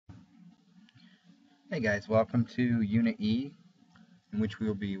Hey guys, welcome to Unit E, in which we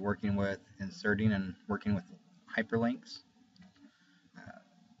will be working with inserting and working with hyperlinks.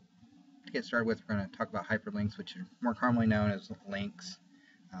 To get started with, we're going to talk about hyperlinks, which are more commonly known as links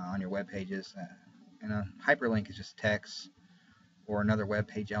on your web pages. And a hyperlink is just text or another web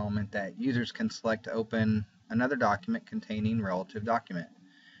page element that users can select to open another document containing relative document.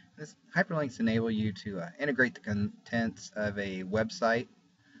 This hyperlinks enable you to integrate the contents of a website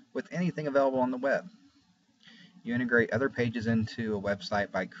with anything available on the web. You integrate other pages into a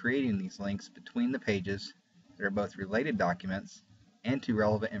website by creating these links between the pages that are both related documents and to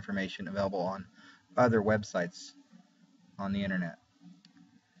relevant information available on other websites on the internet.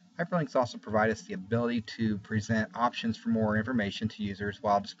 Hyperlinks also provide us the ability to present options for more information to users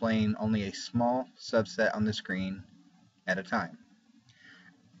while displaying only a small subset on the screen at a time.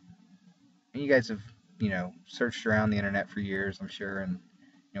 And you guys have, searched around the internet for years, I'm sure, and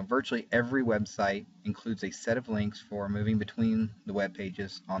virtually every website includes a set of links for moving between the web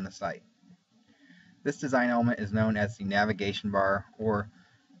pages on the site. This design element is known as the navigation bar, or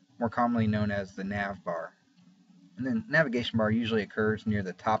more commonly known as the nav bar. And the navigation bar usually occurs near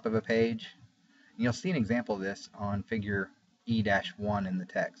the top of a page. And you'll see an example of this on figure E-1 in the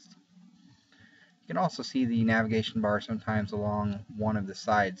text. You can also see the navigation bar sometimes along one of the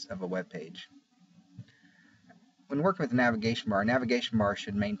sides of a web page. When working with the navigation bar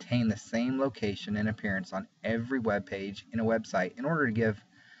should maintain the same location and appearance on every web page in a website in order to give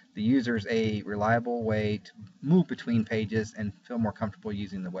the users a reliable way to move between pages and feel more comfortable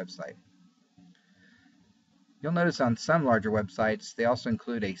using the website. You'll notice on some larger websites they also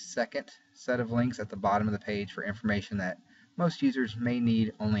include a second set of links at the bottom of the page for information that most users may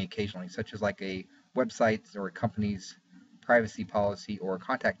need only occasionally, such as like a website or a company's privacy policy or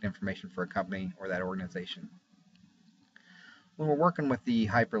contact information for a company or that organization. When we're working with the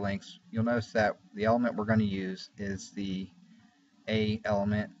hyperlinks, you'll notice that the element we're going to use is the A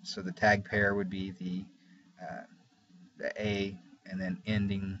element. So the tag pair would be the A, and then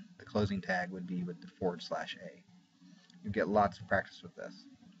ending the closing tag would be with the /A. You get lots of practice with this.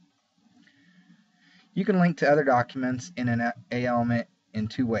 You can link to other documents in an A element in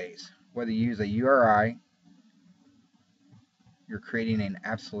two ways. Whether you use a URI, you're creating an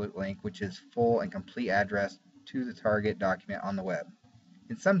absolute link, which is full and complete address to the target document on the web.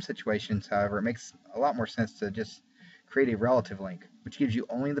 In some situations, however, it makes a lot more sense to just create a relative link, which gives you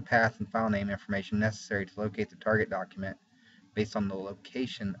only the path and file name information necessary to locate the target document based on the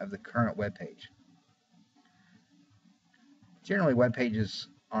location of the current web page. Generally, web pages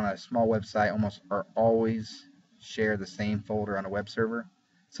on a small website always share the same folder on a web server,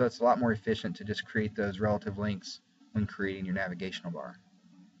 so it's a lot more efficient to just create those relative links when creating your navigational bar.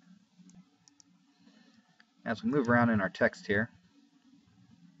 As we move around in our text here,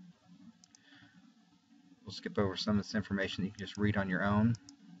 we'll skip over some of this information that you can just read on your own.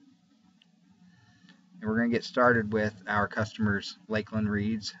 And we're going to get started with our customer's Lakeland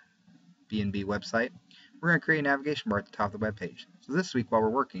Reads B&B website. We're going to create a navigation bar at the top of the web page. So this week while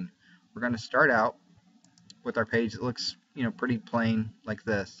we're working, we're going to start out with our page that looks pretty plain like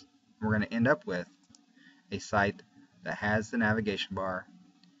this. We're going to end up with a site that has the navigation bar,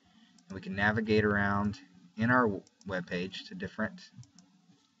 and we can navigate around in our web page to different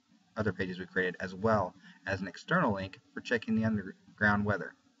other pages we created, as well as an external link for checking the underground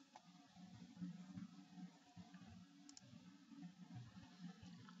weather.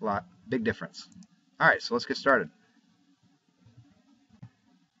 Big difference. Alright, so let's get started.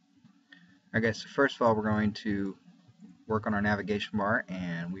 Alright guys, so first of all we're going to work on our navigation bar,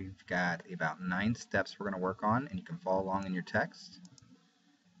 and we've got about 9 steps we're going to work on, and you can follow along in your text.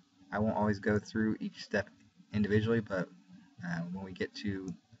 I won't always go through each step individually, but when we get to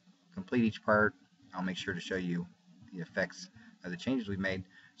complete each part, I'll make sure to show you the effects of the changes we've made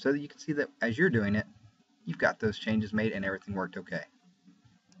so that you can see that as you're doing it, you've got those changes made and everything worked okay.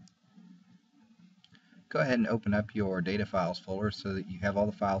 Go ahead and open up your data files folder so that you have all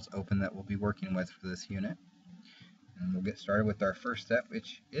the files open that we'll be working with for this unit. And we'll get started with our first step,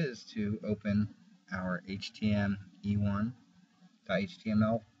 which is to open our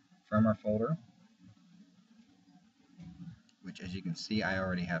htme1.html from our folder, which as you can see I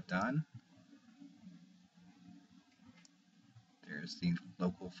already have done. There's the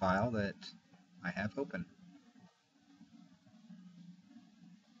local file that I have open.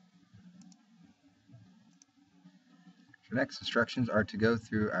 The next instructions are to go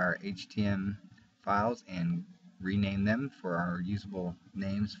through our HTML files and rename them for our usable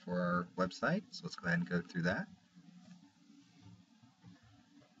names for our website. So let's go ahead and go through that.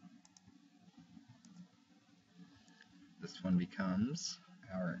 This one becomes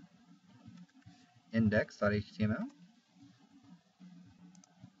our index.html.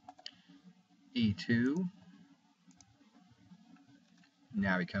 E2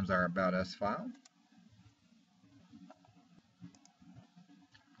 now becomes our About Us file.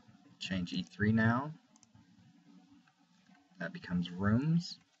 Change E3 now. That becomes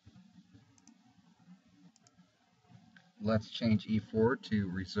Rooms. Let's change E4 to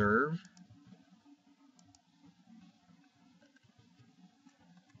Reserve.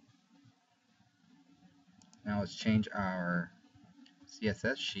 Now let's change our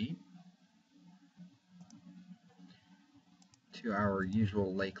CSS sheet to our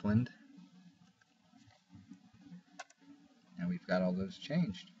usual Lakeland. And we've got all those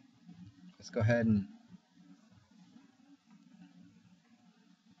changed. Let's go ahead and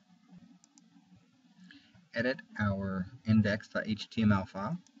edit our index.html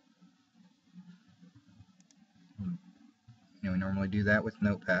file. We normally do that with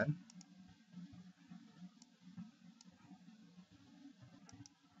Notepad.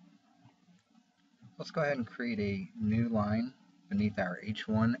 Let's go ahead and create a new line beneath our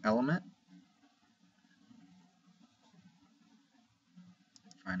H1 element.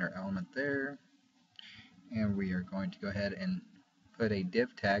 Find our element there, and we are going to go ahead and put a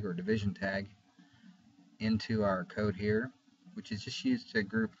div tag or division tag into our code here, which is just used to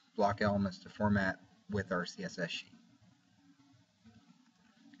group block elements to format with our CSS sheet.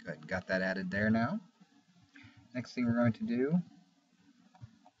 Good, got that added there now. Next thing we're going to do,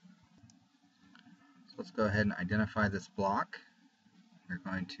 so let's go ahead and identify this block. We're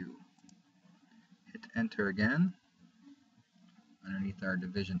going to hit enter again underneath our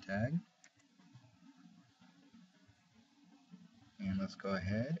division tag. And let's go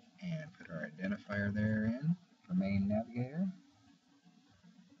ahead and put our identifier there in for main navigator.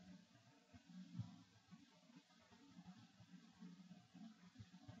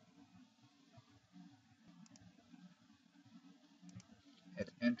 Hit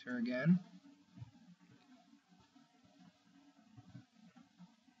enter again.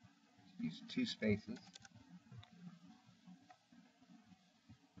 Use 2 spaces.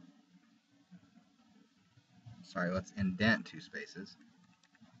 Sorry, let's indent 2 spaces.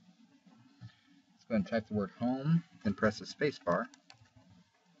 Let's go ahead and type the word home, then press the space bar.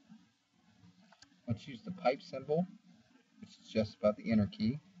 Let's use the pipe symbol, which is just above the enter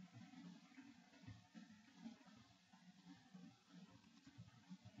key.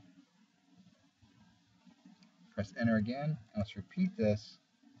 Press enter again, and let's repeat this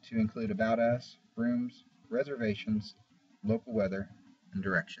to include About Us, Rooms, Reservations, Local Weather, and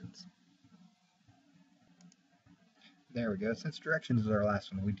Directions. There we go. Since Directions is our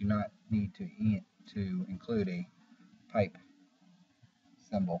last one, we do not need to include a pipe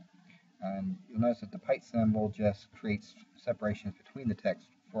symbol. You'll notice that the pipe symbol just creates separations between the text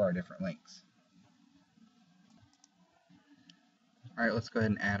for our different links. Alright, let's go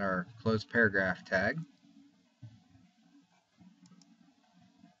ahead and add our closed paragraph tag.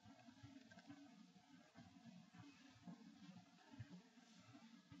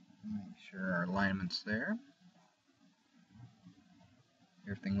 Make sure our alignment's there.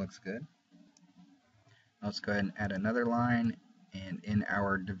 Everything looks good. Let's go ahead and add another line and in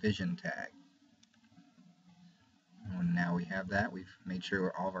our division tag. And now we have that. We've made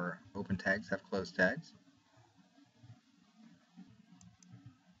sure all of our open tags have closed tags.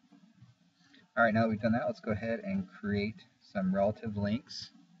 Alright, now that we've done that, let's go ahead and create some relative links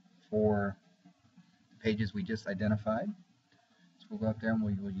for the pages we just identified. So we'll go up there and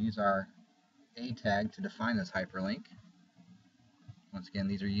we will use our A tag to define this hyperlink. Once again,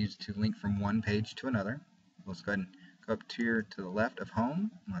 these are used to link from one page to another. Let's go ahead and go up here to the left of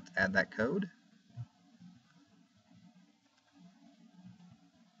home, and let's add that code.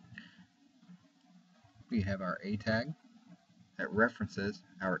 We have our A tag that references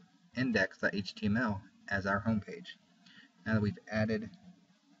our index.html as our home page. Now that we've added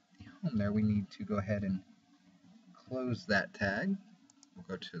the home there, we need to go ahead and close that tag. We'll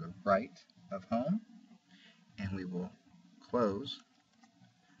go to the right of home, and we will close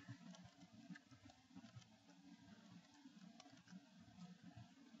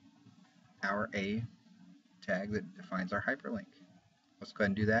our A tag that defines our hyperlink. Let's go ahead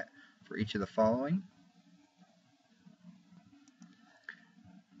and do that for each of the following.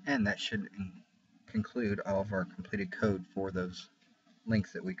 And that should conclude all of our completed code for those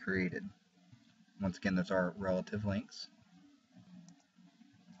links that we created. Once again, those are relative links.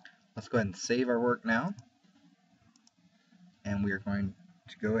 Let's go ahead and save our work now. And we are going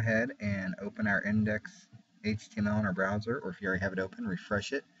to go ahead and open our index.html in our browser, or if you already have it open,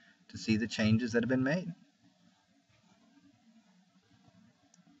 refresh it to see the changes that have been made.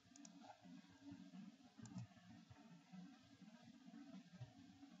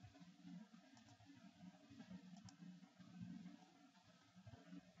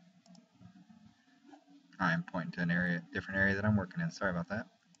 I'm pointing to an different area that I'm working in. Sorry about that.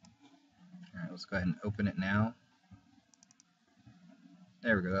 All right, let's go ahead and open it now.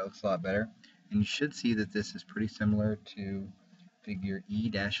 There we go, that looks a lot better. And you should see that this is pretty similar to figure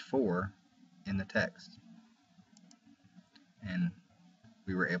E-4 in the text. And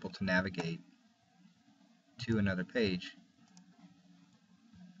we were able to navigate to another page.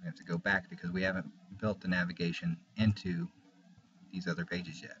 We have to go back because we haven't built the navigation into these other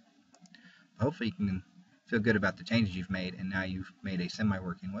pages yet. Hopefully you can feel good about the changes you've made, and now you've made a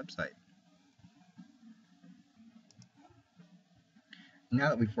semi-working website. Now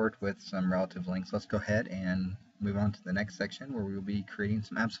that we've worked with some relative links, let's go ahead and move on to the next section where we will be creating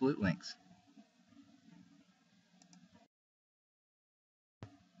some absolute links.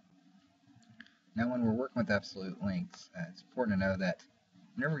 Now when we're working with absolute links, it's important to know that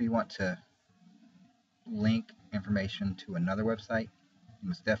whenever you want to link information to another website, you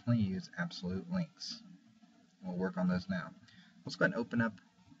must definitely use absolute links. We'll work on those now. Let's go ahead and open up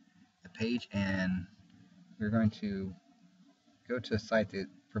a page, and we're going to go to a site that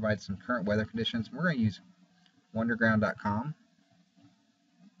provides some current weather conditions. We're going to use wonderground.com.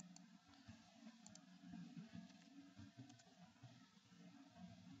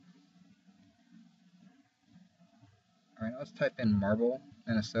 All right, let's type in Marble,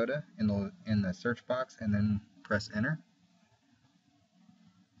 Minnesota in the search box and then press enter.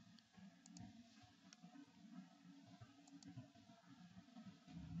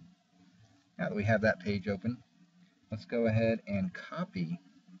 Now that we have that page open, let's go ahead and copy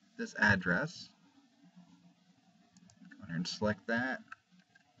this address. Go ahead and select that,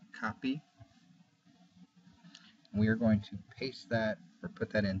 copy. We are going to paste that or put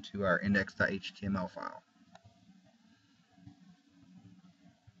that into our index.html file.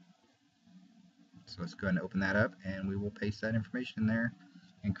 So let's go ahead and open that up, and we will paste that information in there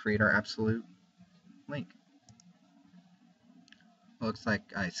and create our absolute link. Well, looks like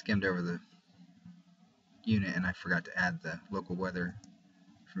I skimmed over the unit and I forgot to add the local weather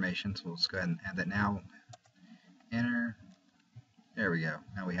information, so let's go ahead and add that now. Enter. There we go.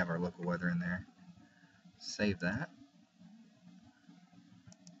 Now we have our local weather in there. Save that.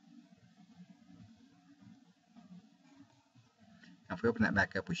 Now if we open that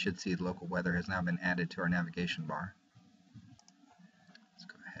back up, we should see the local weather has now been added to our navigation bar. Let's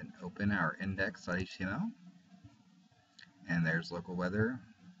go ahead and open our index.html, and there's local weather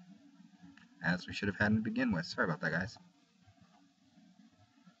as we should have had to begin with. Sorry about that, guys.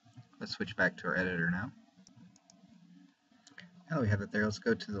 Let's switch back to our editor now. Now that we have it there, let's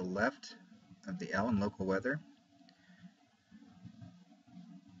go to the left of the L in local weather.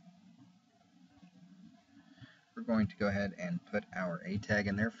 We're going to go ahead and put our A tag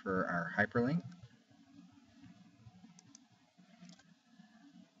in there for our hyperlink.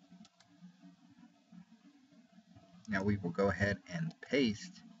 Now we will go ahead and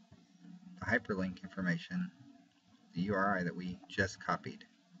paste the hyperlink information, the URI that we just copied.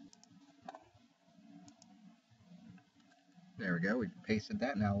 There we go, we've pasted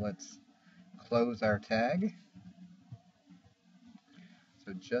that. Now let's close our tag.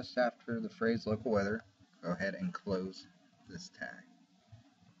 So just after the phrase local weather, go ahead and close this tag.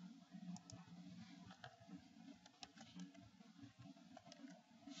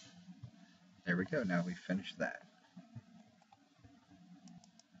 There we go, now we've finished that.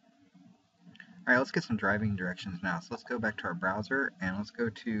 Alright, let's get some driving directions now. So let's go back to our browser and let's go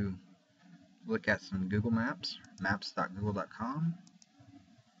to look at some Google Maps, maps.google.com.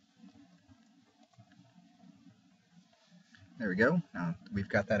 There we go. Now we've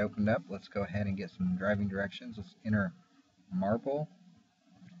got that opened up. Let's go ahead and get some driving directions. Let's enter Marble,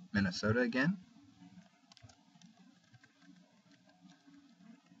 Minnesota again.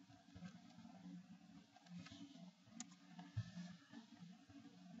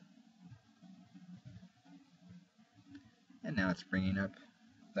 And now it's bringing up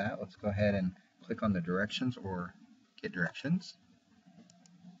that. Let's go ahead and click on the directions or get directions.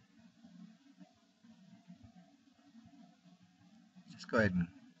 Just go ahead and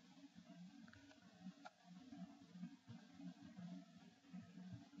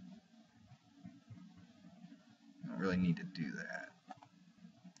don't really need to do that.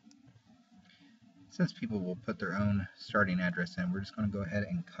 Since people will put their own starting address in, we're just going to go ahead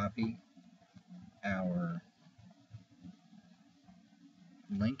and copy our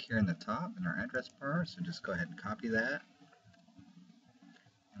link here in the top in our address bar. So just go ahead and copy that.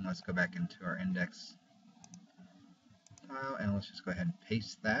 And let's go back into our index file and let's just go ahead and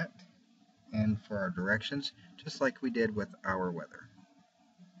paste that. And for our directions, just like we did with our weather.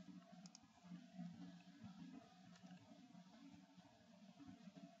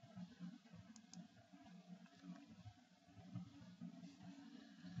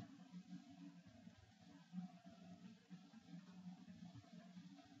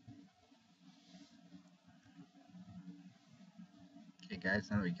 Okay guys,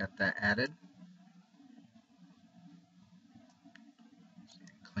 now that we got that added,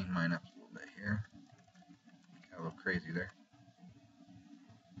 clean mine up a little bit here. Got a little crazy there.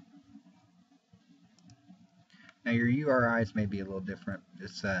 Now your URIs may be a little different.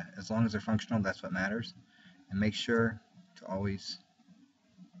 It's as long as they're functional, that's what matters. And make sure to always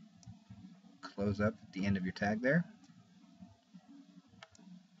close up at the end of your tag there.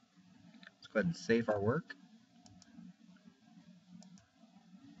 Let's go ahead and save our work.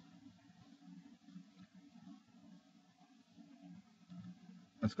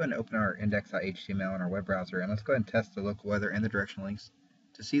 Let's go ahead and open our index.html in our web browser, and let's go ahead and test the local weather and the directional links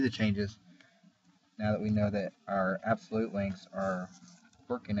to see the changes now that we know that our absolute links are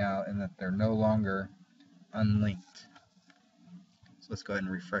working out and that they're no longer unlinked. So let's go ahead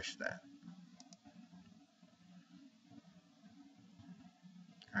and refresh that.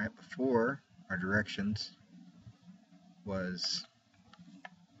 Alright, before our directions was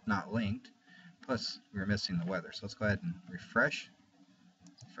not linked, plus we were missing the weather. So let's go ahead and refresh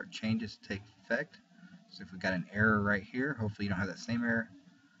for changes to take effect. So if we got an error right here, hopefully you don't have that same error.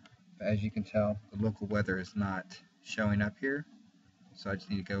 But as you can tell, the local weather is not showing up here. So I just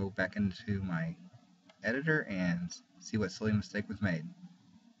need to go back into my editor and see what silly mistake was made.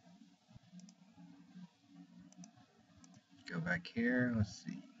 Go back here, let's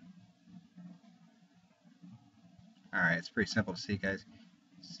see. Alright, it's pretty simple to see, guys.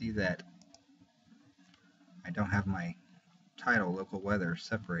 See that I don't have my title, local weather,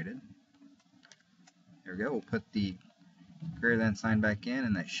 separated. There we go. We'll put the greater than sign back in,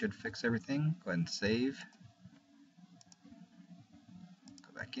 and that should fix everything. Go ahead and save.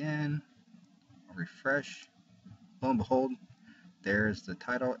 Go back in. Refresh. Lo and behold, there's the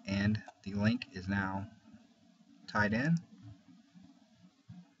title, and the link is now tied in.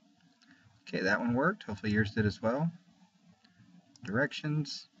 Okay, that one worked. Hopefully yours did as well.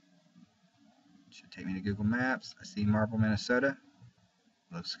 Directions. Should take me to Google Maps. I see Marble, Minnesota.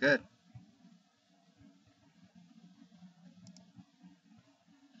 Looks good.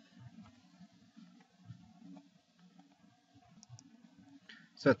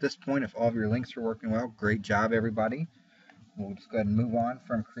 So at this point, if all of your links are working well, great job, everybody. We'll just go ahead and move on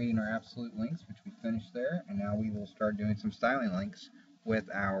from creating our absolute links, which we finished there, and now we will start doing some styling links with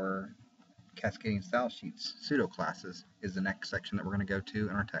our cascading style sheets. Pseudo classes is the next section that we're going to go to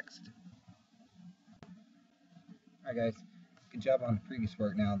in our text. Alright guys, good job on the previous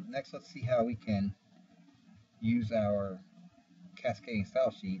work. Now next let's see how we can use our cascading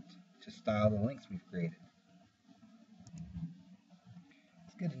style sheet to style the links we've created.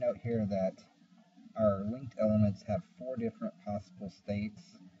 It's good to note here that our linked elements have 4 different possible states.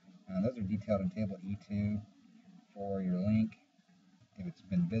 Those are detailed in table E2 for your link, if it's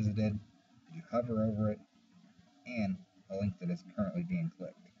been visited, if you hover over it, and a link that is currently being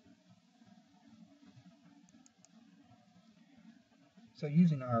clicked. So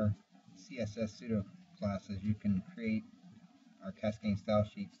using our CSS pseudo classes, you can create our cascading style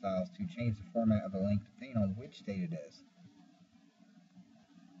sheet styles to change the format of a link depending on which state it is.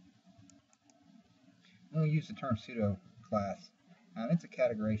 When we use the term pseudo class, it's a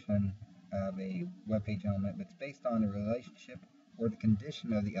categorization of a web page element that's based on the relationship or the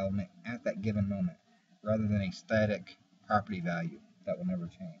condition of the element at that given moment, rather than a static property value that will never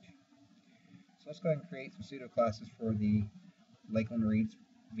change. So let's go ahead and create some pseudo classes for the Lakeland Reads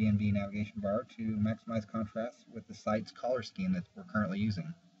VNV navigation bar to maximize contrast with the site's color scheme that we're currently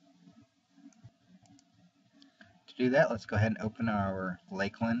using. To do that, let's go ahead and open our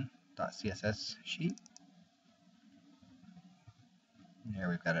Lakeland.css sheet. There,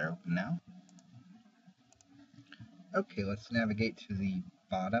 we've got it open now. Okay, let's navigate to the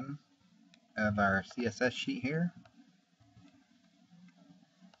bottom of our CSS sheet here.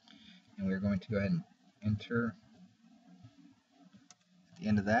 And we're going to go ahead and enter at the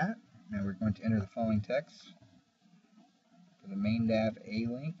end of that. Now we're going to enter the following text for the main nav A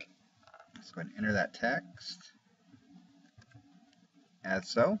link. Let's go ahead and enter that text as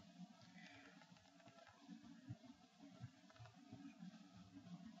so.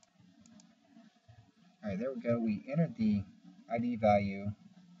 Alright, there we go. We entered the ID value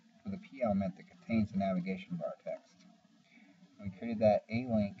for the P element that contains the navigation bar text. We created that A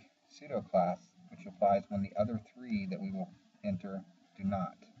link pseudo class, which applies when the other 3 that we will enter do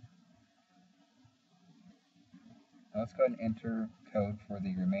not. Now let's go ahead and enter code for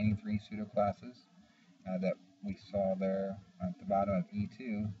the remaining 3 pseudo classes that we saw there at the bottom of E2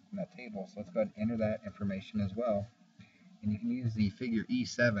 in that table. So let's go ahead and enter that information as well. And you can use the figure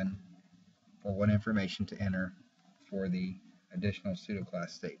E7 for what information to enter for the additional pseudo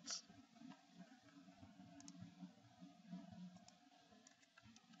class states.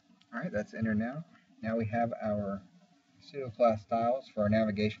 Alright, that's entered now. Now we have our pseudo-class styles for our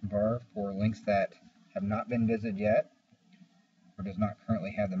navigation bar for links that have not been visited yet or does not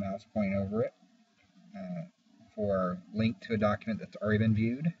currently have the mouse pointing over it. For link to a document that's already been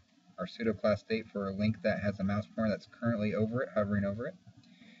viewed, our pseudo-class state for a link that has a mouse pointer that's currently over it, hovering over it,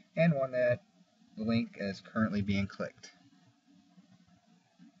 and one that the link is currently being clicked.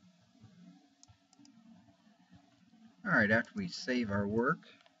 Alright, after we save our work,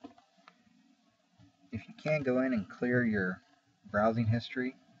 if you can go in and clear your browsing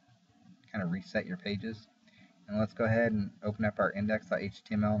history, kind of reset your pages, and let's go ahead and open up our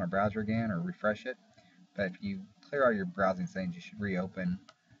index.html in our browser again, or refresh it. But if you clear all your browsing settings, you should reopen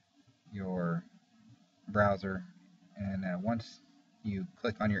your browser, and once you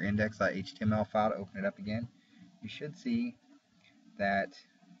click on your index.html file to open it up again, you should see that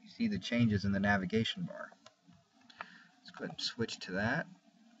you see the changes in the navigation bar. Let's go ahead and switch to that.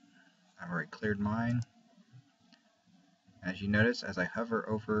 I've already cleared mine. As you notice, as I hover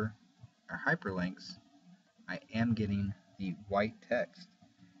over our hyperlinks, I am getting the white text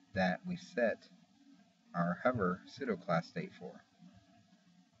that we set our hover pseudo-class state for.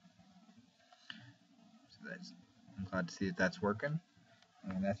 So I'm glad to see that that's working.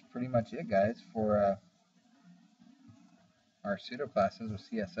 And that's pretty much it, guys, for our pseudo-classes with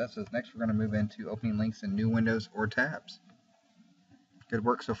CSSs. Next, we're going to move into opening links in new windows or tabs. Good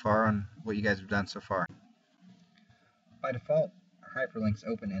work so far on what you guys have done so far. By default, our hyperlinks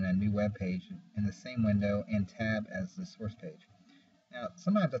open in a new web page in the same window and tab as the source page. Now,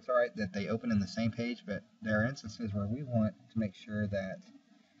 sometimes that's alright that they open in the same page, but there are instances where we want to make sure that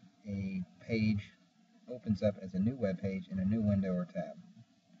a page opens up as a new web page in a new window or tab.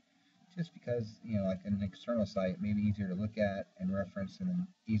 Just because, like an external site may be easier to look at and reference and then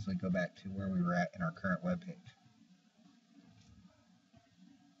easily go back to where we were at in our current web page.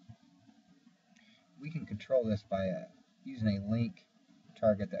 We can control this by using a link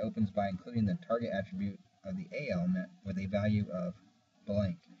target that opens by including the target attribute of the A element with a value of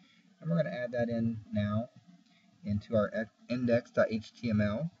blank. And we're going to add that in now into our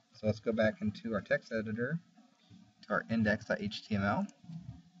index.html. So let's go back into our text editor to our index.html.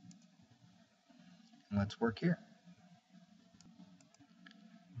 And let's work here.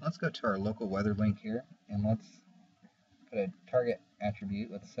 Let's go to our local weather link here, and let's put a target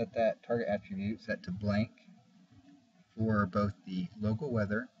attribute. Let's set that target attribute set to blank for both the local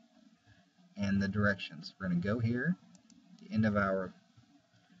weather and the directions. We're going to go here, the end of our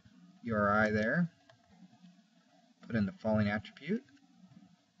URI there, put in the following attribute.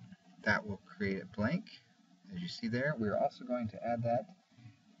 That will create it blank. As you see there, we're also going to add that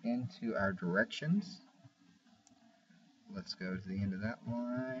into our directions. Let's go to the end of that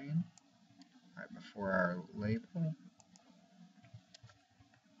line, right before our label.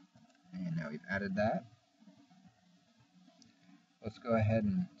 And now we've added that. Let's go ahead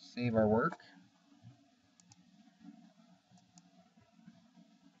and save our work.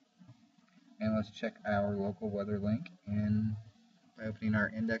 And let's check our local weather link and by opening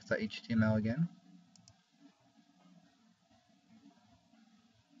our index.html again.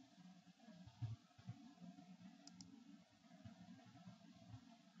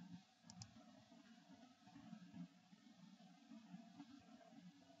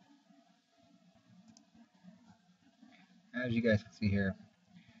 As you guys can see here,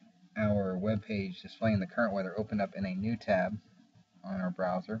 our web page displaying the current weather opened up in a new tab on our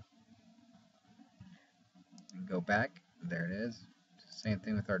browser. And go back, there it is. Same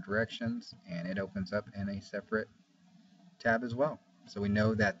thing with our directions, and it opens up in a separate tab as well. So we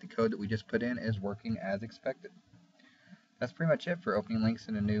know that the code that we just put in is working as expected. That's pretty much it for opening links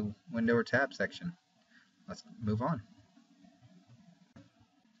in a new window or tab section. Let's move on.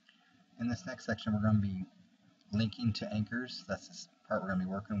 In this next section, we're going to be linking to anchors. That's the part we're going to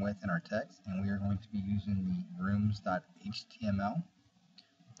be working with in our text, and we are going to be using the rooms.html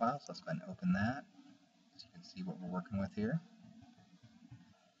file. So let's go ahead and open that so you can see what we're working with here.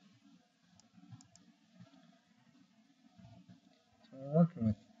 So we're working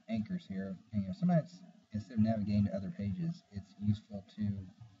with anchors here, and sometimes instead of navigating to other pages, it's useful to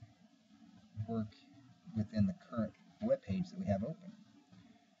work within the current web page that we have open.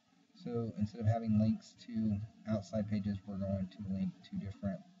 So instead of having links to outside pages, we're going to link to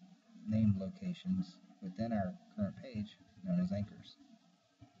different named locations within our current page known as anchors.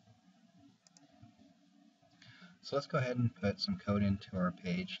 So let's go ahead and put some code into our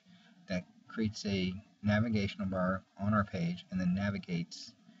page that creates a navigational bar on our page and then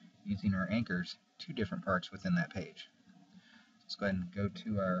navigates using our anchors to different parts within that page. Let's go ahead and go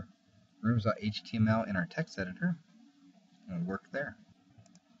to our rooms.html in our text editor and work there.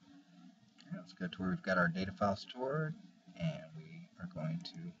 Let's go to where we've got our data file stored, and we are going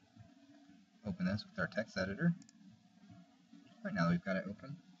to open this with our text editor. Right now that we've got it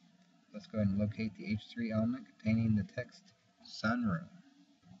open, let's go ahead and locate the H3 element containing the text sunroom.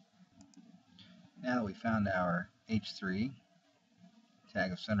 Now that we found our H3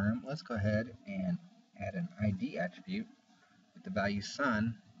 tag of sunroom, let's go ahead and add an ID attribute with the value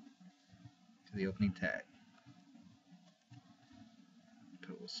sun to the opening tag. Put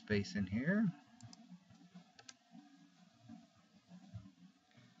a little space in here.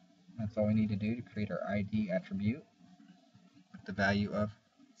 That's all we need to do to create our ID attribute with the value of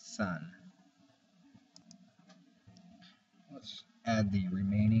sun. Let's add the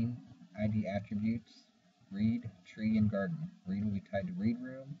remaining ID attributes: read, tree, and garden. Read will be tied to read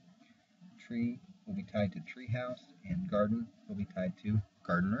room, tree will be tied to treehouse, and garden will be tied to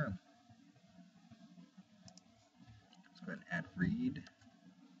garden room. Let's go ahead and add read.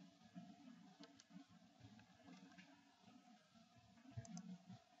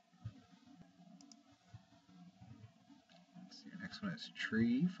 Let's see, our next one is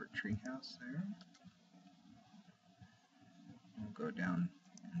tree for treehouse there. We'll go down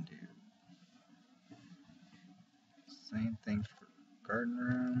and do the same thing for garden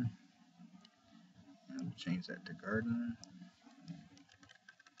room. And we'll change that to garden.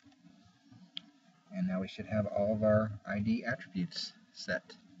 And now we should have all of our ID attributes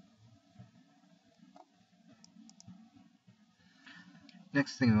set.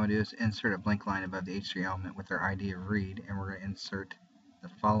 Next thing we want to do is insert a blank line above the H3 element with our ID of read, and we're going to insert the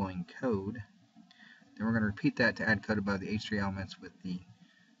following code. Then we're going to repeat that to add code above the H3 elements with the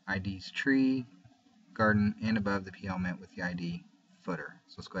IDs tree, garden, and above the P element with the ID footer.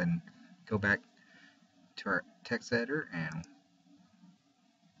 So let's go ahead and go back to our text editor and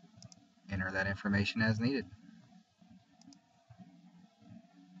enter that information as needed.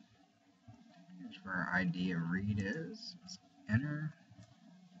 Here's where our ID of read is. Let's enter.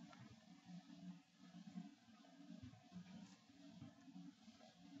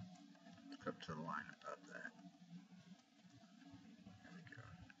 Look up to the line above that. There we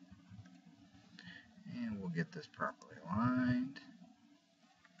go. And we'll get this properly aligned.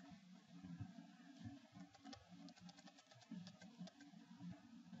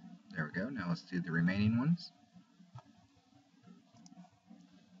 There we go. Now let's do the remaining ones.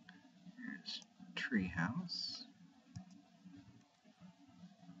 Here's treehouse.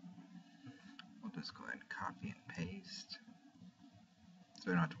 We'll just go ahead and copy and paste, so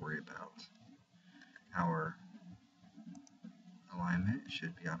we don't have to worry about our alignment. It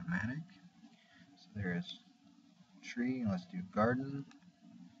should be automatic. So there's tree. Let's do garden.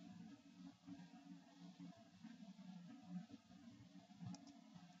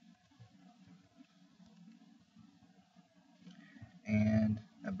 And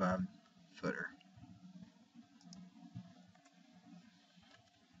above footer.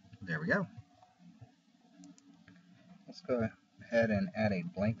 There we go. Let's go ahead and add a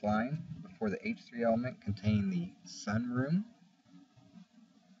blank line before the H3 element containing the sunroom.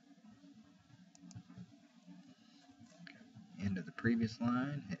 End of the previous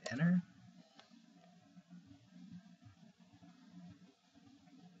line, hit enter.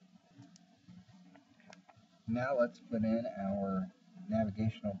 Now let's put in our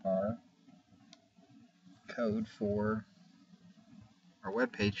navigational bar code for our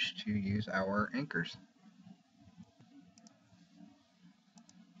web page to use our anchors.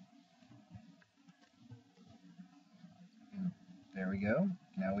 There we go.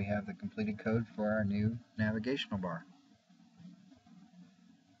 Now we have the completed code for our new navigational bar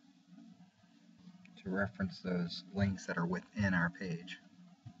to reference those links that are within our page.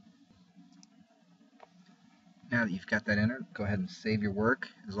 Now that you've got that entered, go ahead and save your work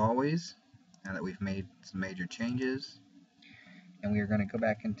as always, now that we've made some major changes. And we are going to go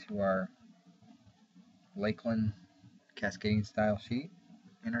back into our Lakeland cascading style sheet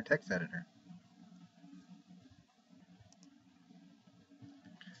in our text editor.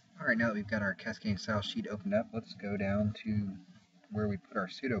 Alright, now that we've got our cascading style sheet opened up, let's go down to where we put our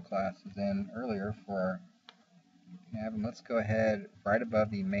pseudo classes in earlier for our nav. And let's go ahead right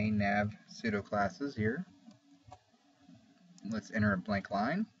above the main nav pseudo classes here. Let's enter a blank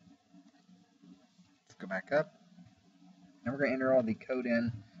line. Let's go back up. Now we're going to enter all the code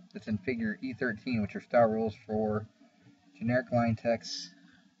in that's in figure E13, which are style rules for generic line text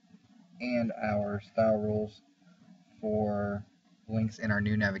and our style rules for links in our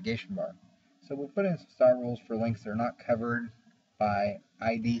new navigation bar. So we'll put in some style rules for links that are not covered by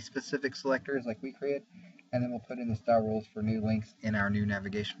ID specific selectors like we create, and then we'll put in the style rules for new links in our new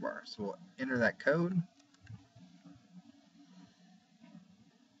navigation bar. So we'll enter that code.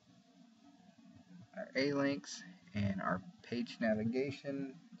 A links and our page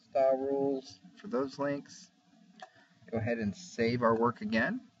navigation style rules for those links. Go ahead and save our work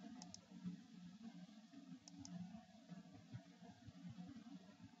again.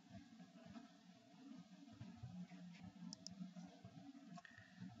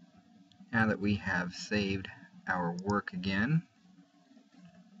 Now that we have saved our work again,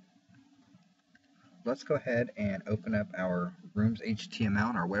 let's go ahead and open up our Rooms HTML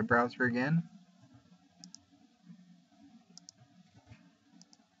in our web browser again.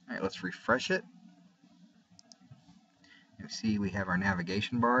 All right, let's refresh it. You see we have our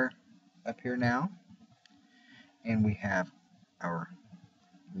navigation bar up here now, and we have our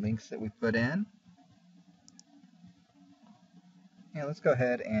links that we put in. And let's go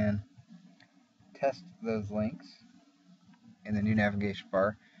ahead and test those links in the new navigation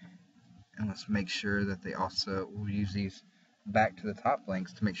bar, and let's make sure that they also, we'll use these back to the top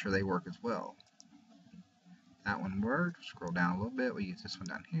links to make sure they work as well. That one worked. Scroll down a little bit, we'll use this one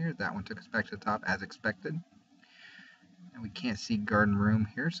down here. That one took us back to the top as expected. And we can't see garden room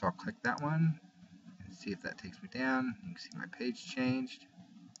here, so I'll click that one and see if that takes me down. You can see my page changed.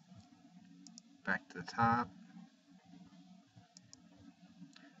 Back to the top.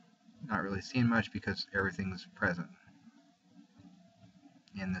 Not really seeing much because everything's present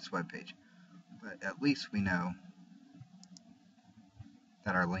in this web page. But at least we know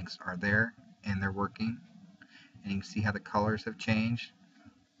that our links are there and they're working. And you can see how the colors have changed.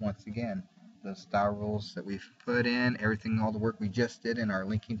 Once again, the style rules that we've put in, everything, all the work we just did in our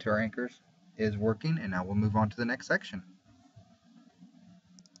linking to our anchors is working. And now we'll move on to the next section.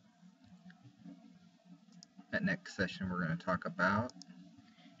 That next section we're going to talk about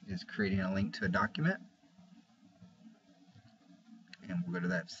is creating a link to a document. And we'll go to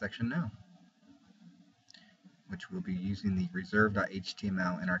that section now, which we'll be using the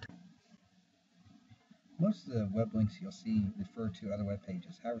reserve.html in our text. Most of the web links you'll see refer to other web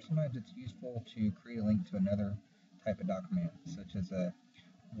pages. However, sometimes it's useful to create a link to another type of document, such as a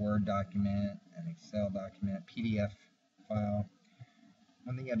Word document, an Excel document, PDF file.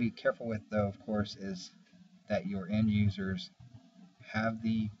 One thing you gotta be careful with, though, of course, is that your end users have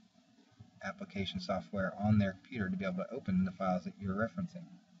the application software on their computer to be able to open the files that you're referencing.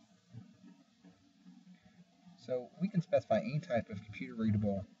 So we can specify any type of computer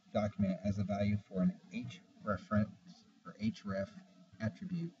readable document as a value for an href or href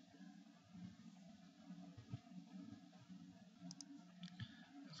attribute.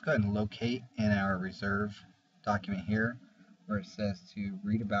 Let's go ahead and locate in our reserve document here where it says to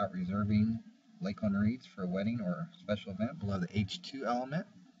read about reserving Lakeland Reeds for a wedding or special event below the H2 element.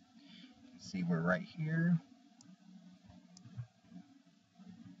 See, we're right here.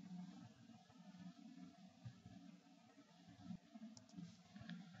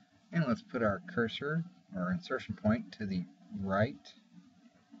 And let's put our cursor or insertion point to the right,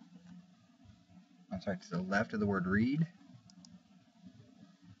 to the left of the word read.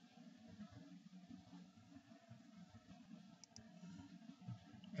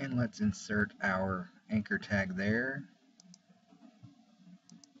 And let's insert our anchor tag there.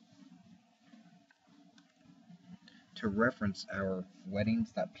 To reference our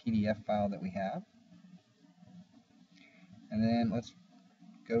weddings.pdf file that we have. And then let's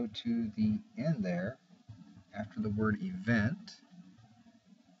go to the end there after the word event.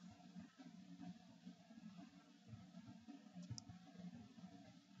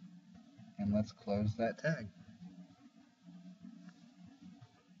 And let's close that tag.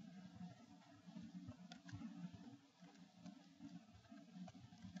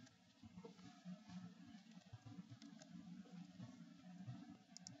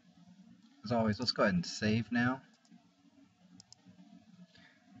 As always, let's go ahead and save now.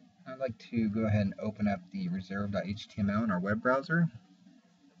 I'd like to go ahead and open up the reserve.html in our web browser.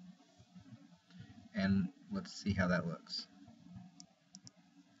 And let's see how that looks.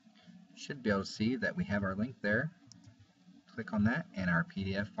 Should be able to see that we have our link there. Click on that and our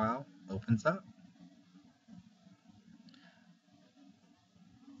PDF file opens up.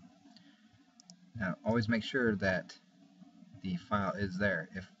 Now, always make sure that the file is there.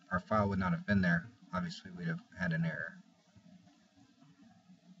 If our file would not have been there, obviously we'd have had an error.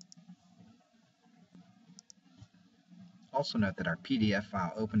 Also note that our PDF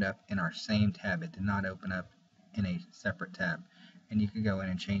file opened up in our same tab. It did not open up in a separate tab. And you can go in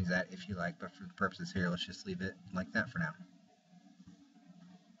and change that if you like, but for the purposes here, let's just leave it like that for now.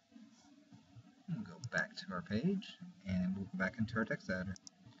 We'll go back to our page and we'll go back into our text editor.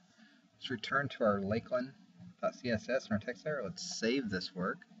 Let's return to our Lakeland.css and our text editor. Let's save this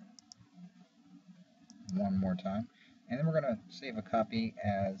work one more time. And then we're going to save a copy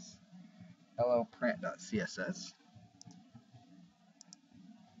as hello print.css.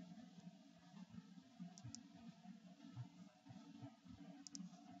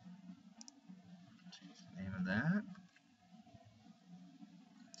 Change the name of that.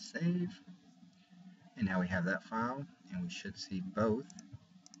 Save. And now we have that file, and we should see both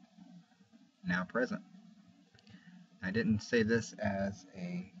now present. I didn't save this as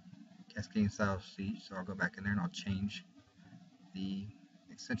a cascading style sheet, so I'll go back in there and I'll change the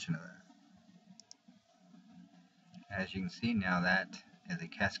extension of that. As you can see, now that is a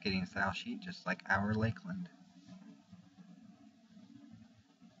cascading style sheet, just like our Lakeland.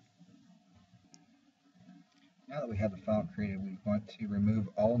 Now that we have the file created, we want to remove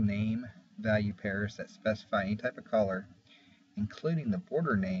all name value pairs that specify any type of color, including the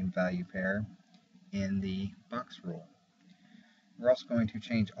border name value pair in the box rule. We're also going to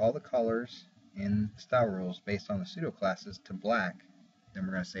change all the colors in style rules based on the pseudo classes to black. Then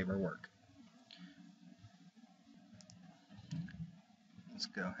we're going to save our work. Let's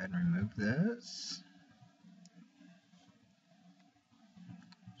go ahead and remove this.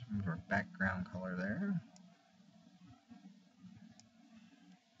 Let's remove our background color there.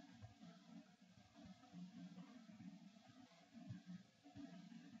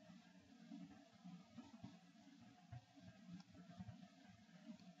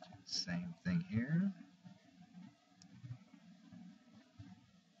 Same thing here.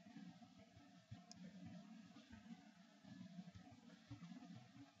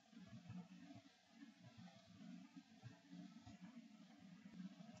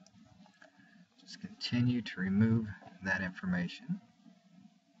 Just continue to remove that information.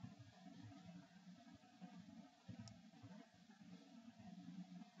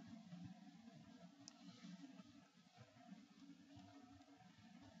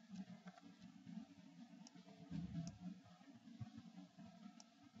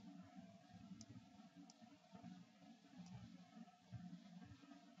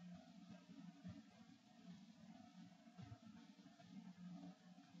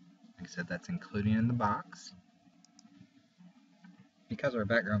 Like I said, that's including in the box. Because our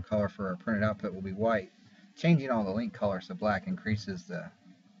background color for our printed output will be white, changing all the link colors to black increases the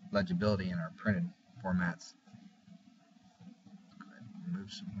legibility in our printed formats. Go ahead and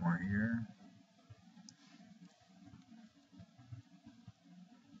move some more here.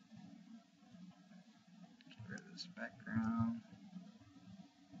 Get rid of this background.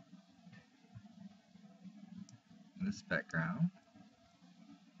 And this background.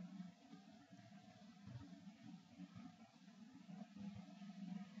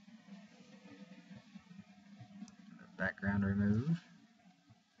 Background remove.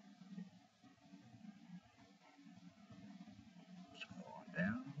 Scroll on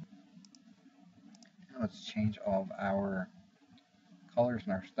down. Now let's change all of our colors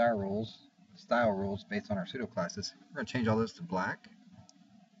and our style rules based on our pseudo classes. We're going to change all this to black.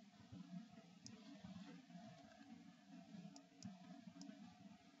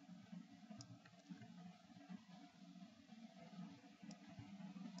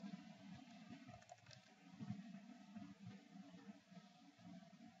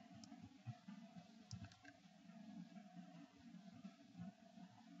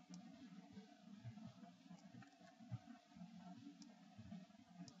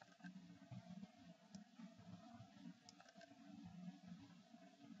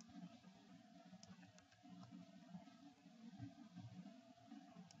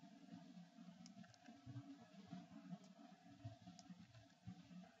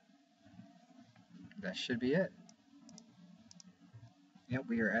 That should be it. Yep,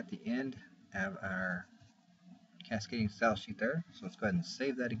 we are at the end of our cascading style sheet there. So let's go ahead and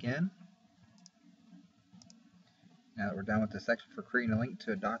save that again. Now that we're done with the section for creating a link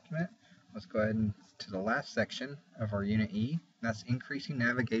to a document, let's go ahead and to the last section of our Unit E. That's increasing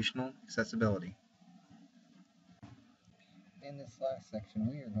navigational accessibility. In this last section,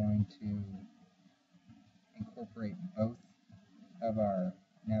 we are going to incorporate both of our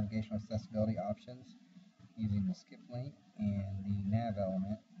navigational accessibility options using the skip link and the nav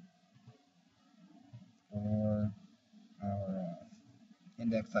element for our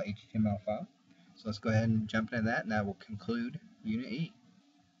index.html file. So let's go ahead and jump into that, and that will conclude Unit E.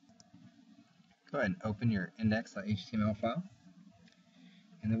 Go ahead and open your index.html file,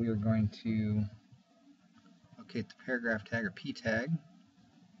 and then we are going to locate the paragraph tag or p tag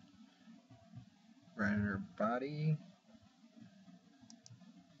right under body.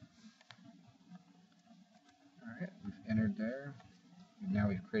 Alright, we've entered there. Now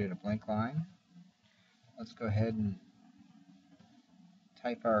we've created a blank line. Let's go ahead and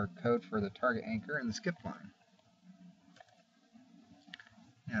type our code for the target anchor and the skip line.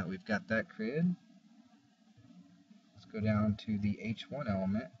 Now that we've got that created, let's go down to the H1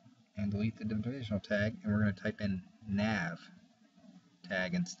 element and delete the divisional tag, and we're going to type in nav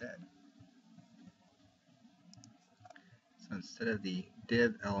tag instead. So instead of the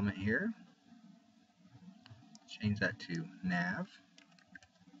div element here, change that to nav.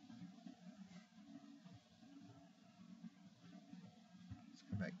 Let's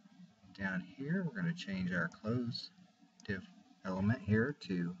go back down here. We're going to change our close div element here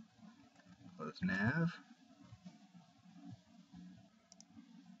to close nav.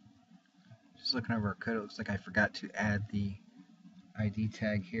 Just looking over our code, it looks like I forgot to add the ID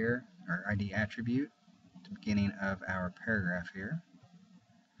tag here, or ID attribute, at the beginning of our paragraph here.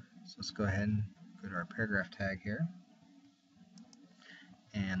 So let's go ahead and go to our paragraph tag here,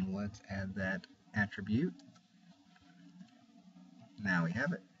 and let's add that attribute. Now we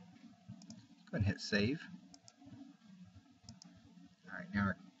have it. Go ahead and hit save. Alright,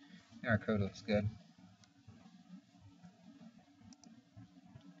 now our code looks good.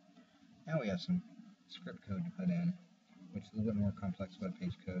 Now we have some script code to put in, which is a little bit more complex web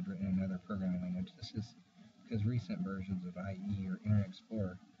page code written in another programming language. This is because recent versions of IE or Internet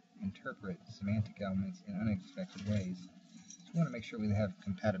Explorer interpret semantic elements in unexpected ways. So we want to make sure we have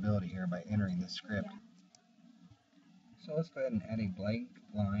compatibility here by entering this script. So let's go ahead and add a blank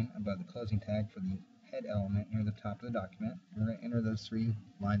line above the closing tag for the head element near the top of the document. We're going to enter those 3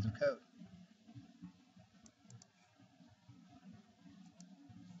 lines of code.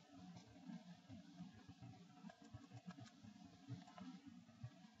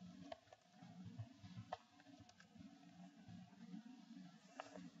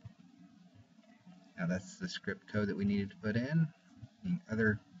 Now that's the script code that we needed to put in.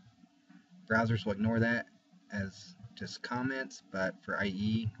 Other browsers will ignore that as just comments, but for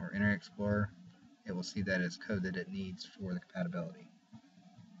IE or Internet Explorer, it will see that as code that it needs for the compatibility.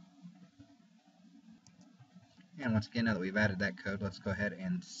 And once again, now that we've added that code, let's go ahead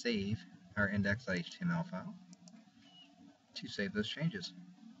and save our index.html file to save those changes.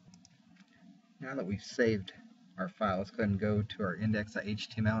 Now that we've saved our file, let's go ahead and go to our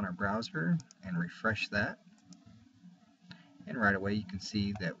index.html in our browser and refresh that. And right away you can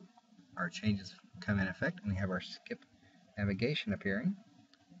see that our changes come in effect, and we have our skip navigation appearing.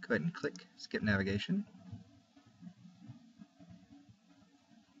 Go ahead and click skip navigation.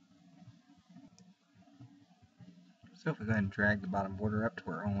 So if we go ahead and drag the bottom border up to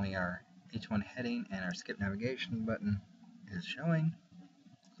where only our H1 heading and our skip navigation button is showing,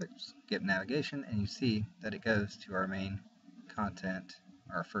 click skip navigation, and you see that it goes to our main content,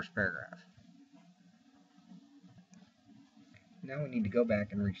 our first paragraph. Now we need to go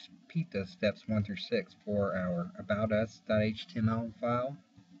back and repeat those steps 1 through 6 for our aboutus.html file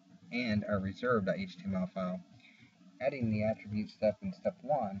and our reserve.html file, adding the attribute step in step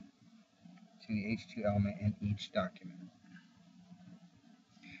 1 to the H2 element in each document.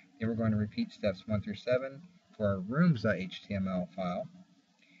 Then we're going to repeat steps 1 through 7 for our rooms.html file,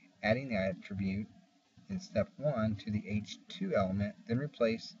 adding the attribute in step 1 to the H2 element, then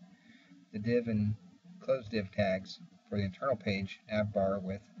replace the div and close div tags for the internal page navbar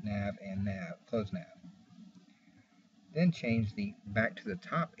with nav and nav, close nav. Then change the back to the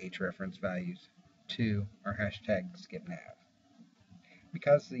top href values to our hashtag skipNav.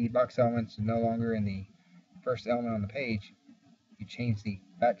 Because the box elements are no longer in the first element on the page, you change the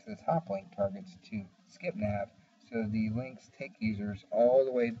back to the top link targets to skipNav so the links take users all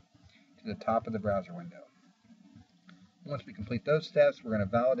the way to the top of the browser window. Once we complete those steps, we're going to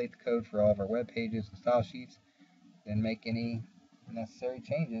validate the code for all of our web pages and style sheets, then make any necessary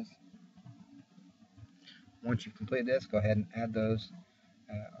changes. Once you've completed this, go ahead and add those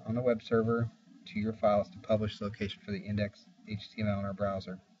on the web server to your files to publish location for the index.html in our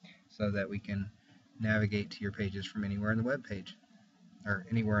browser so that we can navigate to your pages from anywhere in the web page or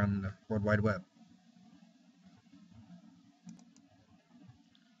anywhere on the World Wide Web.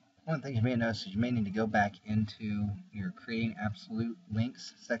 One thing you may notice is you may need to go back into your creating absolute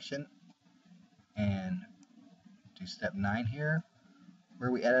links section and do step 9 here,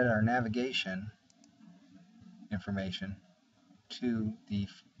 where we added our navigation information to the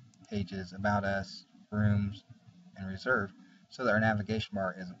pages About Us, Rooms, and Reserve, so that our navigation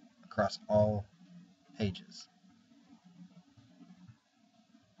bar is across all pages.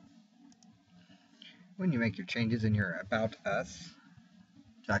 When you make your changes in your About Us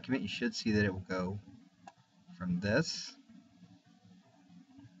document, you should see that it will go from this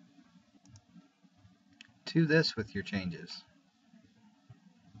to this with your changes.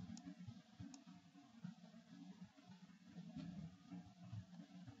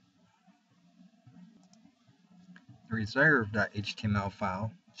 The reserve.html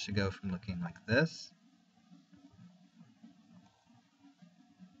file should go from looking like this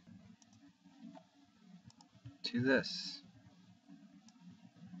to this.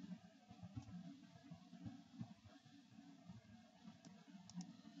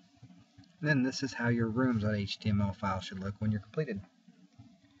 And then this is how your rooms.html file should look when you're completed.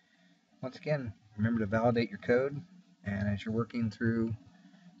 Once again, remember to validate your code, and as you're working through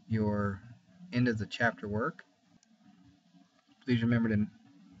your end of the chapter work, please remember to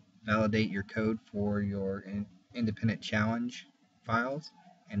validate your code for your independent challenge files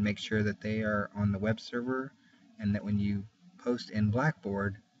and make sure that they are on the web server, and that when you post in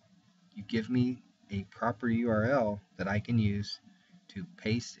Blackboard, you give me a proper URL that I can use to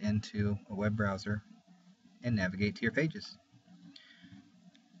paste into a web browser and navigate to your pages.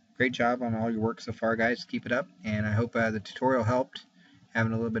 Great job on all your work so far, guys. Keep it up, and I hope the tutorial helped,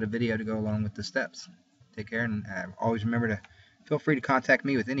 having a little bit of video to go along with the steps. Take care, and always remember to feel free to contact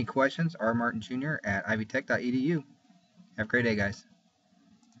me with any questions, rmartinjr@ivytech.edu. Have a great day, guys.